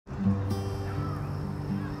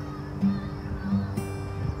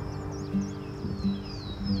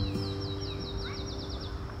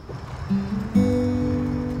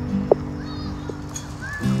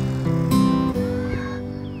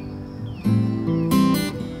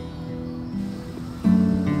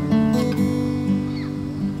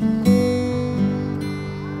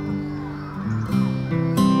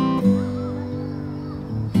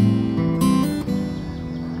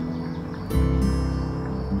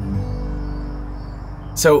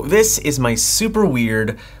So this is my super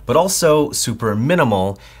weird, but also super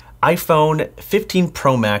minimal iPhone 15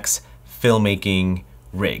 Pro Max filmmaking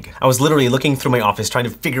rig. I was literally looking through my office trying to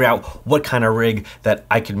figure out what kind of rig that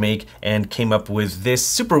I could make and came up with this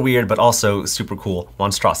super weird, but also super cool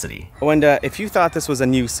monstrosity. And if you thought this was a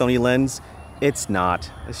new Sony lens, it's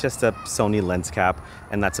not. It's just a Sony lens cap,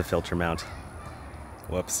 and that's a filter mount.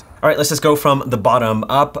 Whoops. All right, let's just go from the bottom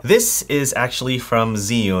up. This is actually from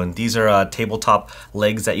Zhiyun. These are tabletop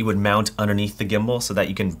legs that you would mount underneath the gimbal so that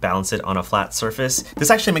you can balance it on a flat surface.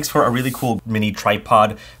 This actually makes for a really cool mini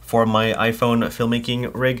tripod for my iPhone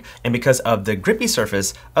filmmaking rig. And because of the grippy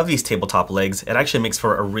surface of these tabletop legs, it actually makes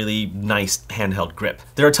for a really nice handheld grip.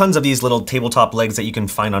 There are tons of these little tabletop legs that you can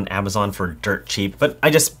find on Amazon for dirt cheap, but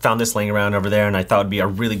I just found this laying around over there and I thought it would be a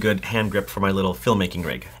really good hand grip for my little filmmaking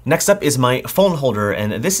rig. Next up is my phone holder,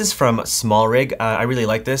 and this is from SmallRig. I really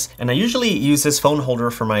like this, and I usually use this phone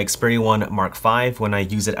holder for my Xperia 1 Mark V when I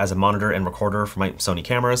use it as a monitor and recorder for my Sony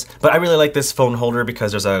cameras. But I really like this phone holder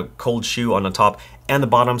because there's a cold shoe on the top and the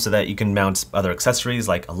bottom so that you can mount other accessories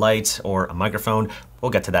like a light or a microphone. We'll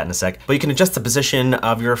get to that in a sec. But you can adjust the position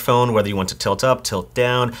of your phone, whether you want to tilt up, tilt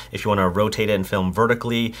down, if you want to rotate it and film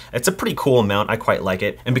vertically. It's a pretty cool mount, I quite like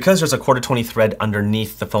it. And because there's a 1/4-20 thread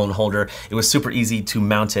underneath the phone holder, it was super easy to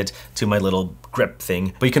mount it to my little grip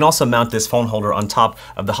thing. But you can also mount this phone holder on top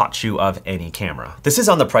of the hot shoe of any camera. This is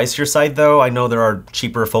on the pricier side though. I know there are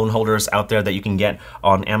cheaper phone holders out there that you can get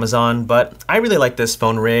on Amazon, but I really like this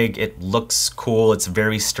phone rig. It looks cool, it's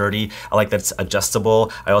very sturdy. I like that it's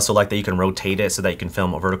adjustable. I also like that you can rotate it so that you can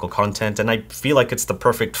film vertical content, and I feel like it's the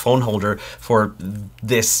perfect phone holder for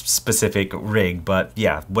this specific rig. But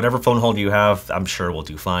yeah, whatever phone holder you have, I'm sure will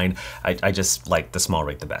do fine. I just like the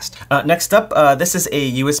SmallRig the best. Next up, this is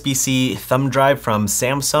a USB-C thumb drive from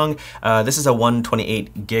Samsung. This is a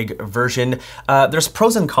 128 gig version. There's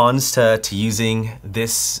pros and cons to using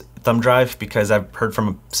this thumb drive because I've heard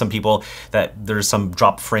from some people that there's some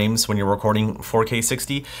drop frames when you're recording 4K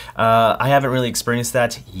 60. I haven't really experienced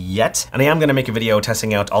that yet, and I am gonna make a video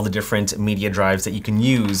testing out all the different media drives that you can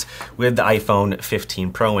use with the iPhone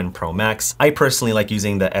 15 Pro and Pro Max. I personally like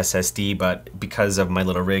using the SSD, but because of my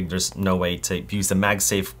little rig, there's no way to use the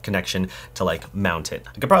MagSafe connection to like mount it.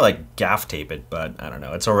 I could probably like gaff tape it, but I don't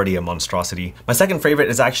know, it's already a monstrosity. My second favorite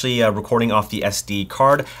is actually recording off the SD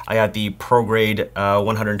card. I have the ProGrade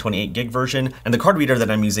 128 gig version, and the card reader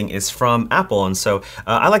that I'm using is from Apple, and so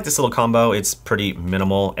I like this little combo. It's pretty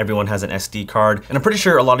minimal. Everyone has an SD card, and I'm pretty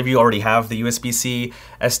sure a lot of you already have the USB-C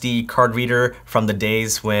SD card reader from the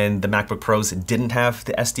days when the MacBook Pros didn't have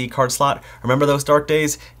the SD card slot. Remember those dark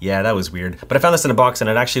days? Yeah, that was weird. But I found this in a box, and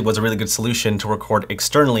it actually was a really good solution to record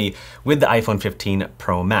externally with the iPhone 15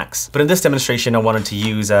 Pro Max. But in this demonstration, I wanted to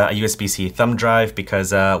use a USB-C thumb drive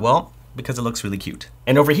because, well, because it looks really cute.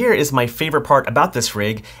 And over here is my favorite part about this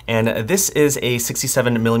rig, and this is a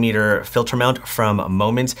 67mm filter mount from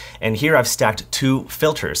Moment, and here I've stacked 2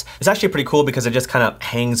 filters. It's actually pretty cool because it just kind of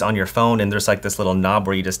hangs on your phone, and there's like this little knob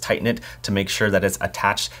where you just tighten it to make sure that it's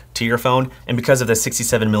attached to your phone. And because of the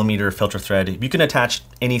 67mm filter thread, you can attach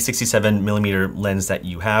any 67mm lens that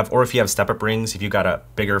you have, or if you have step-up rings, if you've got a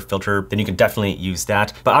bigger filter, then you can definitely use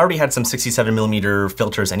that. But I already had some 67mm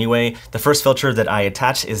filters anyway. The first filter that I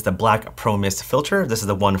attached is the Black Pro Mist filter. This is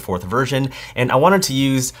the 1/4 version, and I wanted to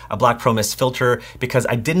use a Black Pro Mist filter because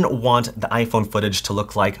I didn't want the iPhone footage to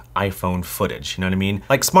look like iPhone footage, you know what I mean?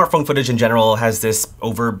 Like smartphone footage in general has this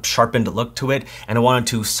over sharpened look to it, and I wanted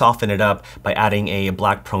to soften it up by adding a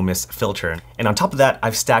Black Pro Mist filter. And on top of that,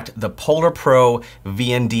 I've stacked the Polar Pro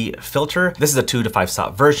VND filter. This is a 2 to 5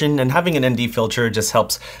 stop version, and having an ND filter just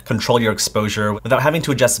helps control your exposure without having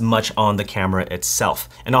to adjust much on the camera itself.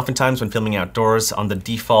 And oftentimes when filming outdoors on the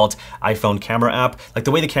default iPhone camera app, like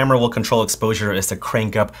the way the camera will control exposure is to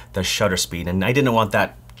crank up the shutter speed, and I didn't want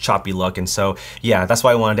that choppy look, and so yeah, that's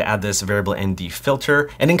why I wanted to add this variable ND filter.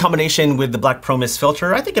 And in combination with the Black Pro Mist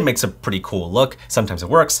filter, I think it makes a pretty cool look. Sometimes it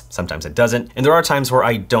works, sometimes it doesn't, and there are times where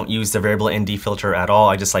I don't use the variable ND filter at all.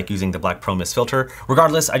 I just like using the Black Pro Mist filter.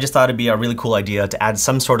 Regardless, I just thought it'd be a really cool idea to add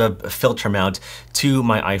some sort of filter mount to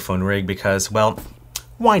my iPhone rig because, well,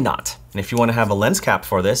 why not? And if you want to have a lens cap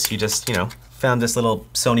for this, you just, you know, found this little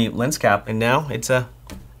Sony lens cap, and now it's a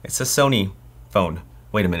Sony phone.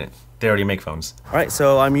 Wait a minute, they already make phones. All right,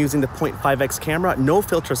 so I'm using the 0.5x camera, no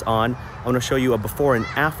filters on. I want to show you a before and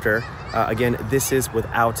after. Again, this is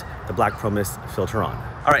without the Black Pro Mist filter on.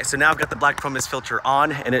 All right, so now I've got the Black Pro Mist filter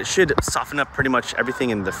on, and it should soften up pretty much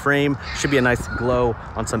everything in the frame. Should be a nice glow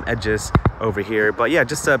on some edges over here. But yeah,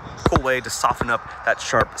 just a cool way to soften up that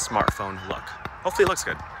sharp smartphone look. hopefully it looks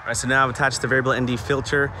good. All right, so now I've attached the variable ND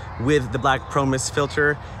filter with the black Pro Mist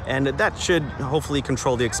filter, and that should hopefully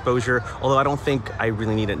control the exposure, although I don't think I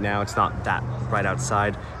really need it now. It's not that bright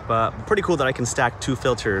outside, but pretty cool that I can stack 2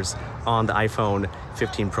 filters on the iPhone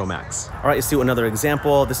 15 Pro Max. All right, let's do another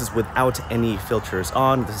example. This is without any filters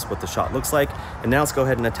on. This is what the shot looks like. And now let's go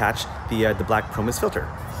ahead and attach the black Pro Mist filter.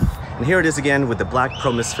 And here it is again with the black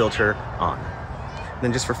Pro Mist filter on. And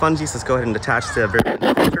then just for funsies, let's go ahead and attach the variable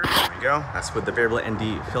ND filter. There we go. That's with the variable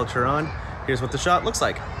ND filter on. Here's what the shot looks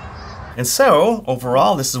like. And so,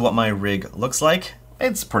 overall, this is what my rig looks like.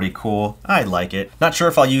 It's pretty cool. I like it. Not sure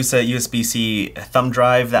if I'll use a USB-C thumb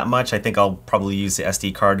drive that much. I think I'll probably use the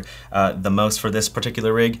SD card the most for this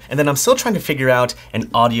particular rig. And then I'm still trying to figure out an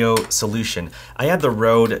audio solution. I had the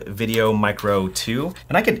Rode Video Micro 2,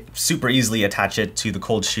 and I could super easily attach it to the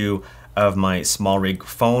cold shoe of my small rig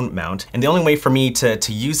phone mount. And the only way for me to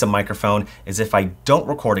use a microphone is if I don't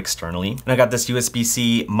record externally. And I got this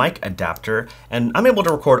USB-C mic adapter, and I'm able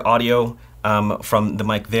to record audio from the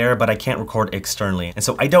mic there, but I can't record externally. And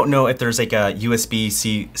so I don't know if there's like a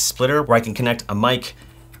USB-C splitter where I can connect a mic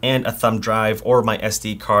and a thumb drive or my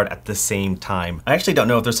SD card at the same time. I actually don't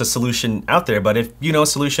know if there's a solution out there, but if you know a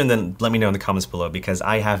solution, then let me know in the comments below, because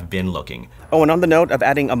I have been looking. Oh, and on the note of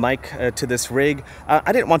adding a mic to this rig,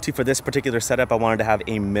 I didn't want to for this particular setup. I wanted to have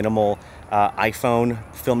a minimal iPhone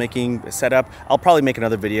filmmaking setup. I'll probably make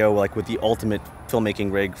another video like with the ultimate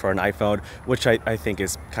filmmaking rig for an iPhone, which I think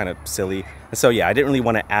is kind of silly. So yeah, I didn't really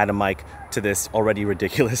want to add a mic to this already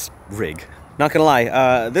ridiculous rig. Not gonna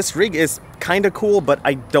lie, this rig is kind of cool, but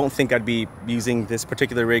I don't think I'd be using this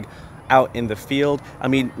particular rig out in the field. I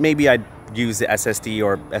mean, maybe I'd use the SSD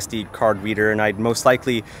or SD card reader, and I'd most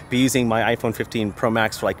likely be using my iPhone 15 Pro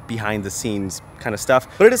Max for like behind the scenes kind of stuff.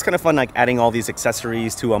 But it is kind of fun like adding all these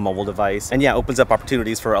accessories to a mobile device, and yeah, opens up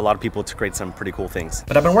opportunities for a lot of people to create some pretty cool things.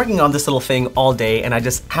 But I've been working on this little thing all day, and I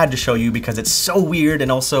just had to show you because it's so weird and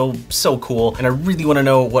also so cool, and I really want to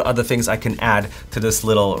know what other things I can add to this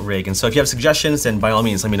little rig. And so if you have suggestions, then by all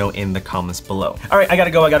means let me know in the comments below. All right, I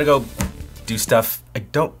gotta go do stuff. I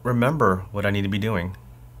don't remember what I need to be doing,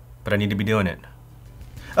 but I need to be doing it.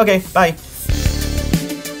 Okay, bye.